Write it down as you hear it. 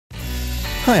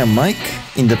Hi, I'm Mike,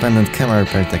 independent camera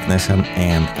repair technician,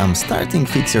 and I'm starting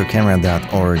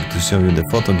FixYourCamera.org to show you the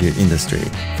photo gear industry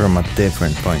from a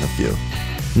different point of view.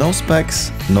 No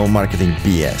specs, no marketing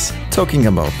BS, talking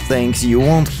about things you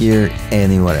won't hear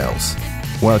anywhere else.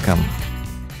 Welcome.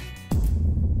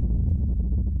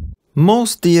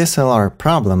 Most DSLR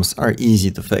problems are easy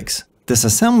to fix.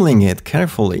 Disassembling it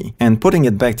carefully and putting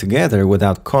it back together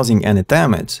without causing any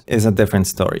damage is a different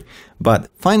story. But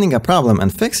finding a problem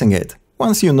and fixing it,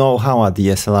 once you know how a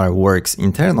DSLR works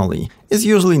internally, is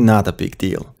usually not a big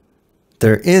deal.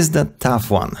 There is that tough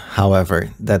one,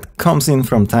 however, that comes in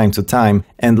from time to time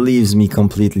and leaves me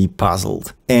completely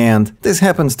puzzled. And this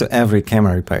happens to every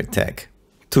camera repair tech.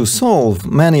 To solve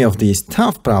many of these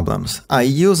tough problems, I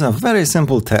use a very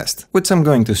simple test, which I'm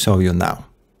going to show you now.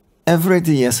 Every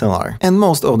DSLR and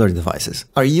most other devices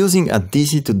are using a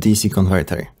DC to DC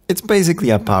converter. It's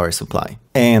basically a power supply.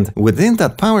 And within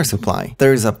that power supply,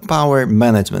 there is a power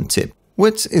management chip,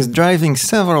 which is driving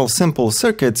several simple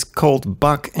circuits called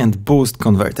buck and boost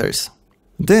converters.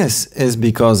 This is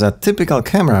because a typical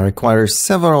camera requires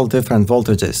several different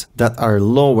voltages that are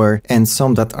lower and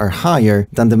some that are higher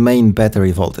than the main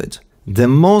battery voltage. The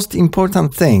most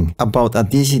important thing about a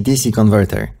DC-DC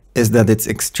converter is that it's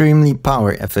extremely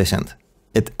power efficient.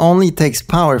 It only takes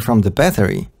power from the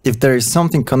battery if there is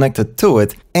something connected to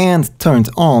it and turned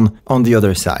on the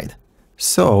other side.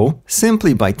 So,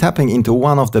 simply by tapping into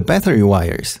one of the battery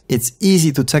wires, it's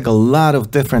easy to check a lot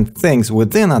of different things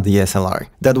within a DSLR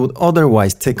that would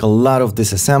otherwise take a lot of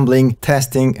disassembling,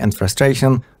 testing, and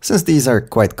frustration, since these are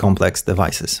quite complex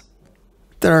devices.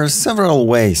 There are several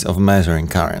ways of measuring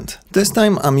current. This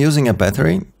time I'm using a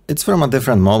battery. It's from a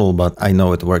different model, but I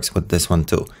know it works with this one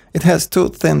too. It has two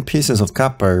thin pieces of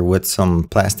copper with some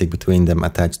plastic between them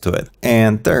attached to it.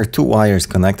 And there are two wires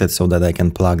connected so that I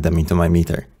can plug them into my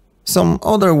meter. Some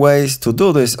other ways to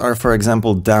do this are, for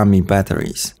example, dummy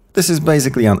batteries. This is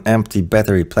basically an empty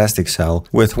battery plastic shell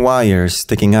with wires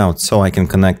sticking out so I can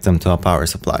connect them to a power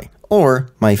supply. Or,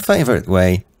 my favorite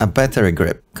way, a battery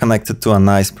grip connected to a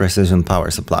nice precision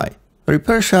power supply.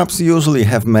 Repair shops usually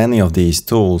have many of these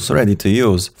tools ready to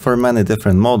use for many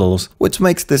different models, which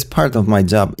makes this part of my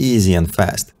job easy and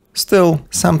fast. Still,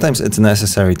 sometimes it's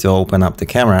necessary to open up the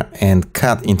camera and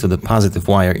cut into the positive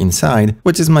wire inside,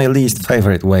 which is my least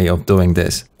favorite way of doing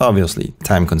this. Obviously,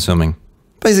 time consuming.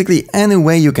 Basically, any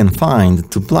way you can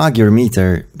find to plug your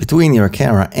meter between your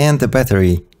camera and the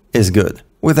battery is good,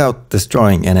 without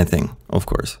destroying anything, of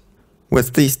course.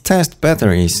 With these test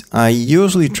batteries, I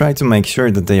usually try to make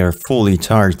sure that they are fully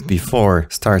charged before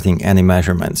starting any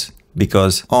measurements,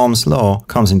 because Ohm's law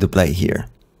comes into play here.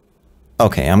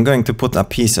 Okay, I'm going to put a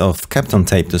piece of Kapton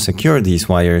tape to secure these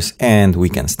wires and we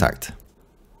can start.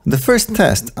 The first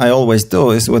test I always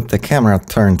do is with the camera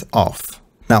turned off.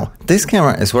 Now, this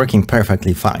camera is working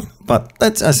perfectly fine, but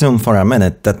let's assume for a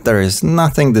minute that there is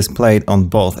nothing displayed on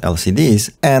both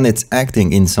LCDs and it's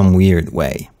acting in some weird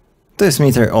way. This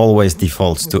meter always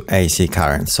defaults to AC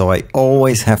current, so I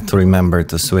always have to remember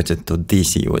to switch it to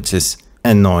DC, which is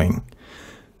annoying.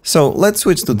 So let's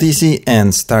switch to DC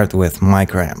and start with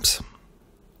microamps.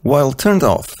 While turned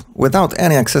off, without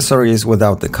any accessories,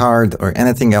 without the card or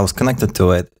anything else connected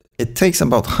to it, it takes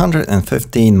about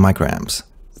 115 microamps.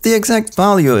 The exact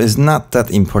value is not that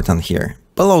important here.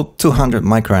 Below 200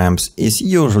 microamps is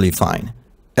usually fine.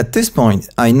 At this point,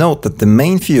 I note that the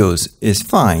main fuse is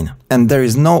fine and there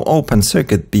is no open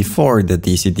circuit before the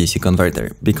DC-DC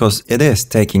converter because it is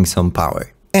taking some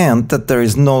power. And that there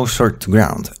is no short to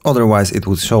ground, otherwise it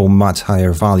would show much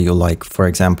higher value like, for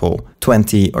example,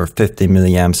 20 or 50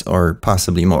 milliamps or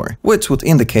possibly more, which would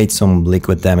indicate some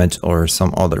liquid damage or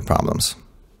some other problems.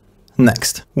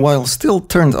 Next, while still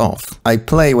turned off, I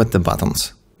play with the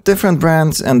buttons. Different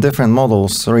brands and different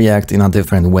models react in a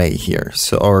different way here,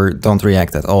 or don't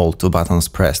react at all to buttons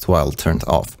pressed while turned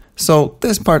off. So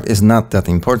this part is not that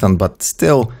important, but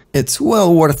still, it's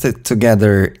well worth it to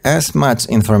gather as much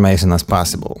information as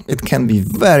possible. It can be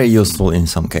very useful in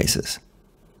some cases.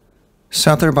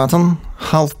 Shutter button,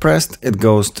 half pressed, it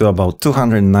goes to about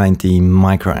 290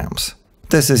 microamps.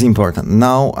 This is important.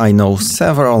 Now I know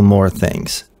several more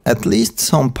things. At least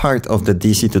some part of the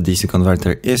DC to DC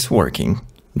converter is working.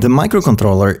 The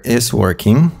microcontroller is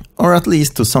working, or at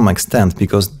least to some extent,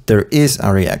 because there is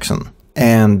a reaction.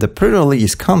 And the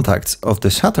pre-release contacts of the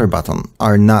shutter button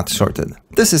are not shorted.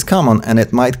 This is common and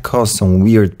it might cause some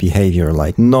weird behavior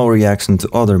like no reaction to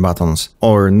other buttons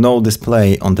or no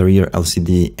display on the rear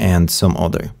LCD and some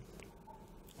other.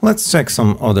 Let's check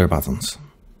some other buttons.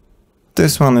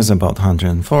 This one is about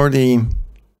 140.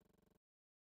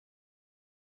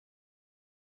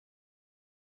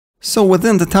 So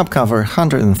within the top cover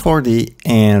 140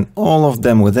 and all of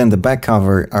them within the back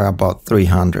cover are about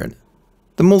 300.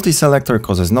 The multi-selector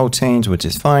causes no change, which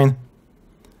is fine.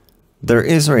 There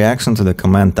is a reaction to the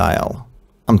command dial.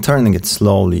 I'm turning it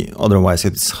slowly, otherwise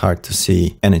it's hard to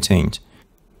see any change.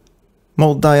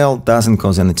 Mode dial doesn't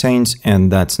cause any change,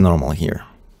 and that's normal here.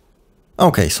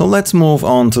 Okay, so let's move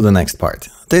on to the next part.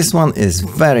 This one is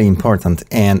very important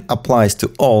and applies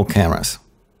to all cameras.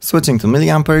 Switching to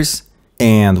milliamperes,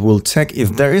 and we'll check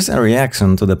if there is a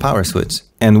reaction to the power switch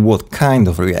and what kind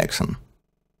of reaction.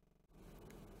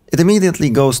 It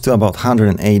immediately goes to about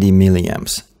 180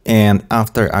 milliamps, and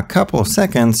after a couple of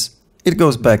seconds, it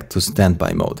goes back to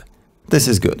standby mode. This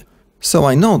is good. So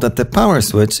I know that the power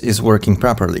switch is working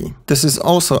properly. This is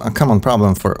also a common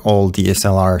problem for all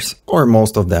DSLRs, or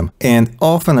most of them, and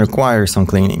often requires some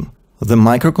cleaning. The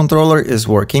microcontroller is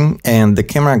working and the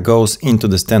camera goes into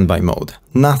the standby mode.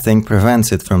 Nothing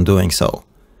prevents it from doing so.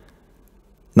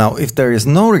 Now, if there is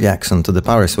no reaction to the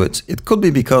power switch, it could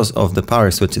be because of the power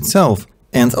switch itself,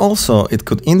 and also it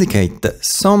could indicate that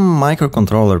some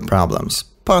microcontroller problems,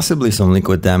 possibly some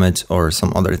liquid damage or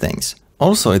some other things.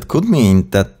 Also, it could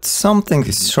mean that something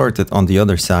is shorted on the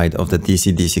other side of the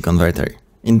DC-DC converter.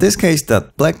 In this case,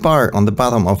 that black bar on the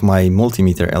bottom of my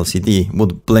multimeter LCD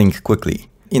would blink quickly.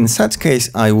 In such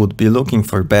case, I would be looking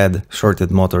for bad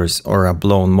shorted motors or a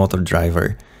blown motor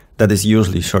driver that is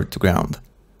usually short to ground.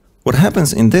 What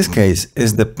happens in this case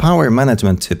is the power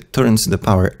management chip turns the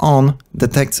power on,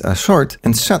 detects a short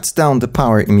and shuts down the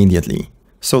power immediately.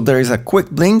 So there is a quick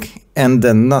blink and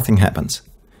then nothing happens.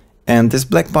 And this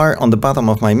black bar on the bottom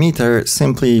of my meter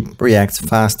simply reacts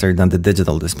faster than the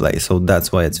digital display, so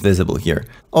that's why it's visible here.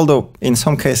 Although in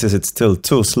some cases it's still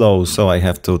too slow, so I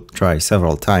have to try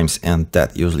several times, and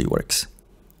that usually works.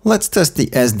 Let's test the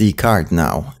SD card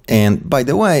now, and by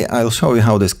the way, I'll show you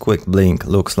how this quick blink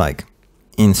looks like.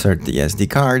 Insert the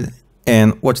SD card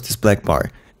and watch this black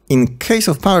bar. In case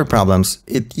of power problems,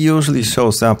 it usually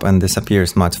shows up and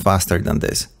disappears much faster than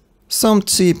this. Some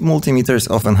cheap multimeters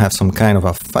often have some kind of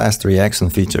a fast reaction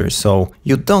feature, so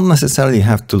you don't necessarily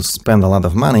have to spend a lot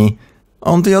of money.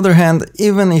 On the other hand,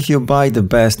 even if you buy the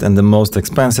best and the most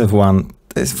expensive one,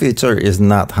 this feature is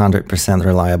not 100%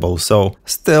 reliable, so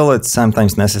still it's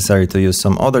sometimes necessary to use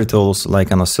some other tools like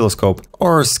an oscilloscope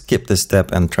or skip this step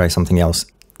and try something else.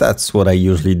 That's what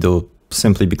I usually do,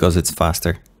 simply because it's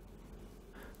faster.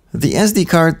 The SD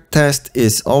card test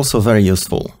is also very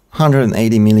useful.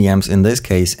 180 milliamps in this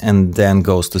case, and then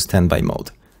goes to standby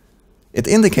mode. It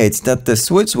indicates that the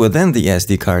switch within the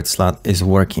SD card slot is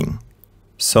working.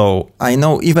 So I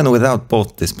know even without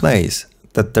both displays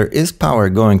that there is power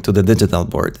going to the digital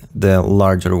board, the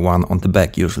larger one on the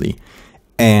back usually,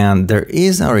 and there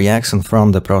is a reaction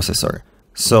from the processor,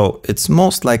 so it's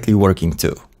most likely working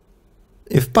too.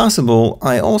 If possible,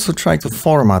 I also try to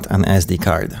format an SD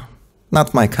card.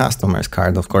 Not my customer's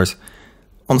card, of course.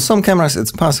 On some cameras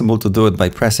it's possible to do it by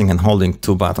pressing and holding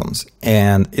two buttons,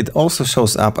 and it also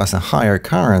shows up as a higher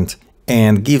current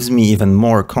and gives me even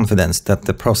more confidence that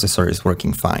the processor is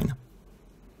working fine.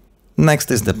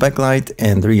 Next is the backlight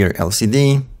and rear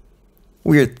LCD.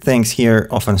 Weird things here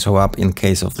often show up in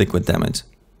case of liquid damage.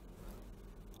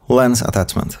 Lens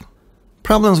attachment.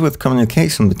 Problems with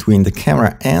communication between the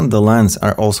camera and the lens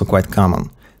are also quite common.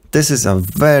 This is a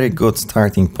very good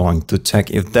starting point to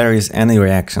check if there is any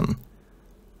reaction.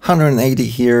 180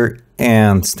 here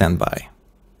and standby.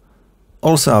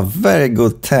 Also a very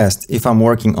good test if I'm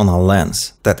working on a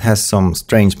lens that has some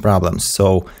strange problems,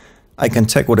 so I can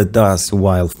check what it does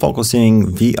while focusing,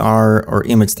 VR or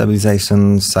image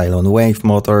stabilization, silent wave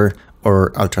motor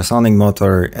or ultrasonic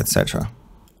motor, etc.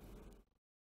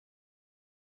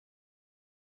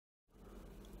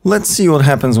 Let's see what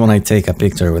happens when I take a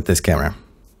picture with this camera.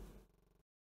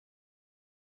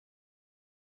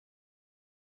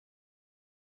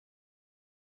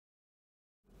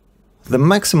 The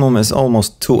maximum is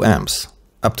almost 2 amps,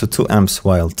 up to 2 amps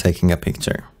while taking a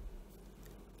picture.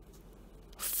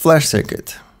 Flash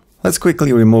circuit. Let's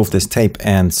quickly remove this tape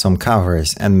and some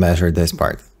covers and measure this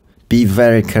part. Be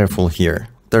very careful here.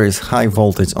 There is high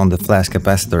voltage on the flash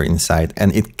capacitor inside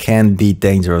and it can be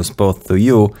dangerous both to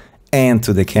you and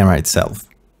to the camera itself.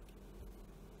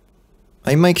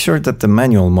 I make sure that the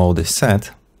manual mode is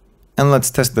set, and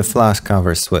let's test the flash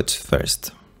cover switch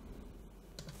first.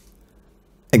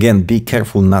 Again, be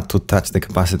careful not to touch the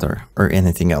capacitor or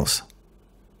anything else.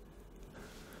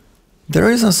 There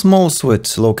is a small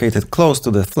switch located close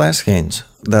to the flash hinge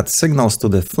that signals to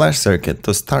the flash circuit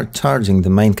to start charging the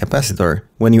main capacitor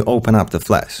when you open up the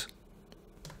flash.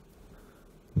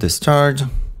 Discharge.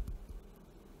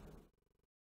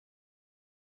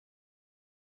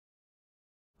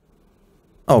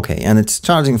 Okay, and it's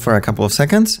charging for a couple of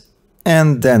seconds,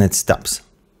 and then it stops.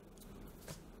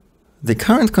 The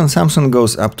current consumption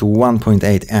goes up to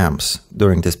 1.8 amps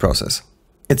during this process.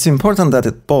 It's important that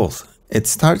it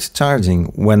starts charging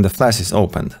when the flash is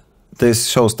opened. This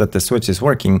shows that the switch is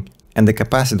working and the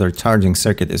capacitor charging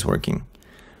circuit is working.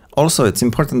 Also, it's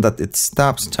important that it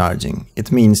stops charging. It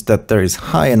means that there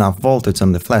is high enough voltage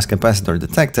on the flash capacitor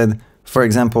detected. For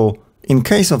example, in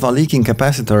case of a leaking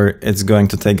capacitor, it's going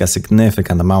to take a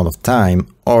significant amount of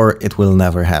time, or it will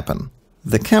never happen.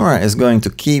 The camera is going to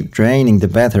keep draining the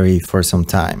battery for some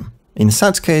time. In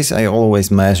such case, I always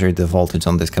measure the voltage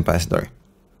on this capacitor.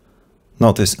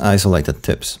 Notice isolated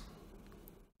tips.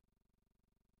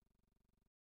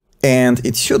 And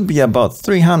it should be about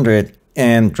 300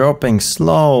 and dropping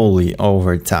slowly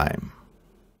over time.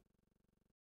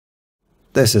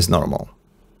 This is normal.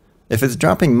 If it's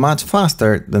dropping much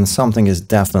faster, then something is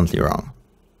definitely wrong.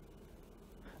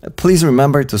 Please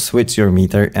remember to switch your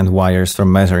meter and wires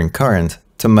from measuring current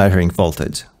to measuring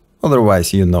voltage.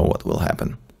 Otherwise, you know what will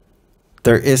happen.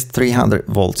 There is 300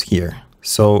 volts here,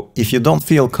 so if you don't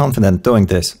feel confident doing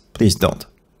this, please don't.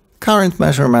 Current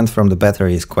measurement from the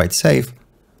battery is quite safe.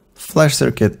 Flash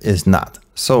circuit is not,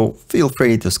 so feel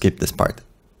free to skip this part.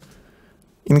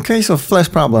 In case of flash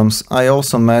problems, I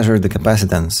also measure the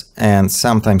capacitance and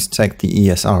sometimes check the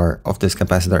ESR of this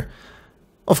capacitor.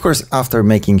 Of course, after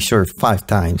making sure 5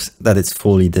 times that it's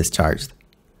fully discharged.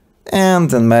 And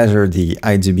then measure the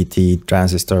IGBT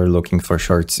transistor looking for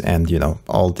shorts and,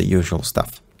 all the usual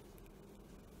stuff.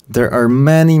 There are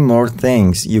many more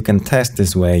things you can test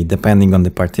this way depending on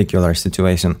the particular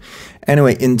situation.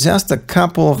 Anyway, in just a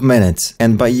couple of minutes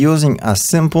and by using a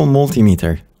simple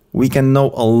multimeter, we can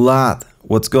know a lot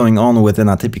what's going on within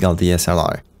a typical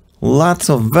DSLR. Lots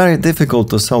of very difficult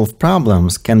to solve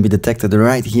problems can be detected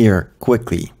right here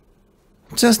quickly.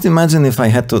 Just imagine if I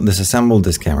had to disassemble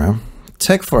this camera,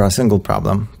 check for a single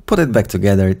problem, put it back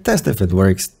together, test if it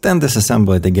works, then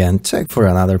disassemble it again, check for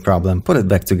another problem, put it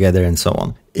back together and so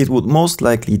on. It would most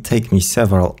likely take me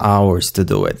several hours to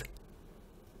do it.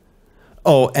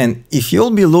 Oh, and if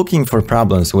you'll be looking for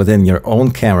problems within your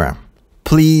own camera,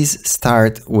 please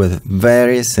start with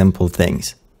very simple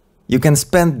things. You can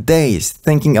spend days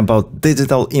thinking about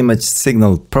digital image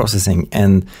signal processing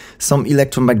and some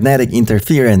electromagnetic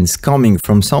interference coming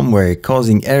from somewhere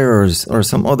causing errors or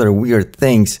some other weird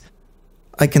things.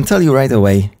 I can tell you right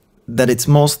away that it's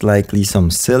most likely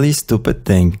some silly, stupid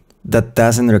thing that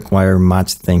doesn't require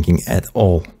much thinking at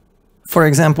all. For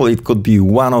example, it could be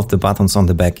one of the buttons on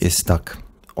the back is stuck,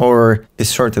 or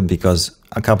is shorted because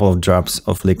a couple of drops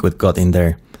of liquid got in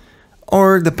there,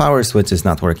 or the power switch is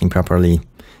not working properly.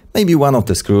 Maybe one of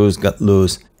the screws got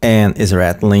loose and is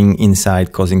rattling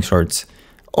inside causing shorts,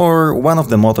 or one of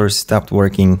the motors stopped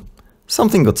working,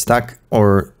 something got stuck,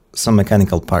 or some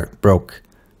mechanical part broke.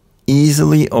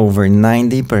 Easily over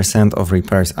 90% of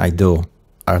repairs I do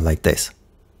are like this.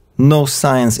 No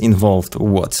science involved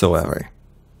whatsoever.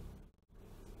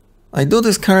 I do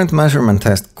this current measurement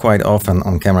test quite often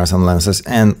on cameras and lenses,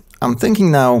 and I'm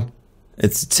thinking now,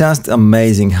 it's just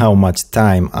amazing how much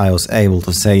time I was able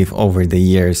to save over the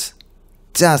years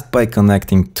just by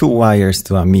connecting 2 wires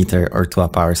to a meter or to a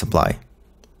power supply.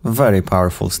 Very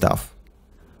powerful stuff.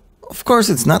 Of course,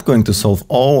 it's not going to solve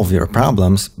all of your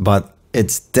problems, but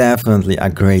it's definitely a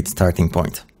great starting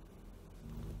point.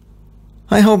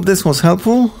 I hope this was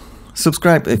helpful.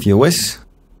 Subscribe if you wish.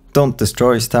 Don't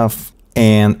destroy stuff,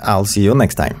 and I'll see you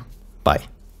next time. Bye.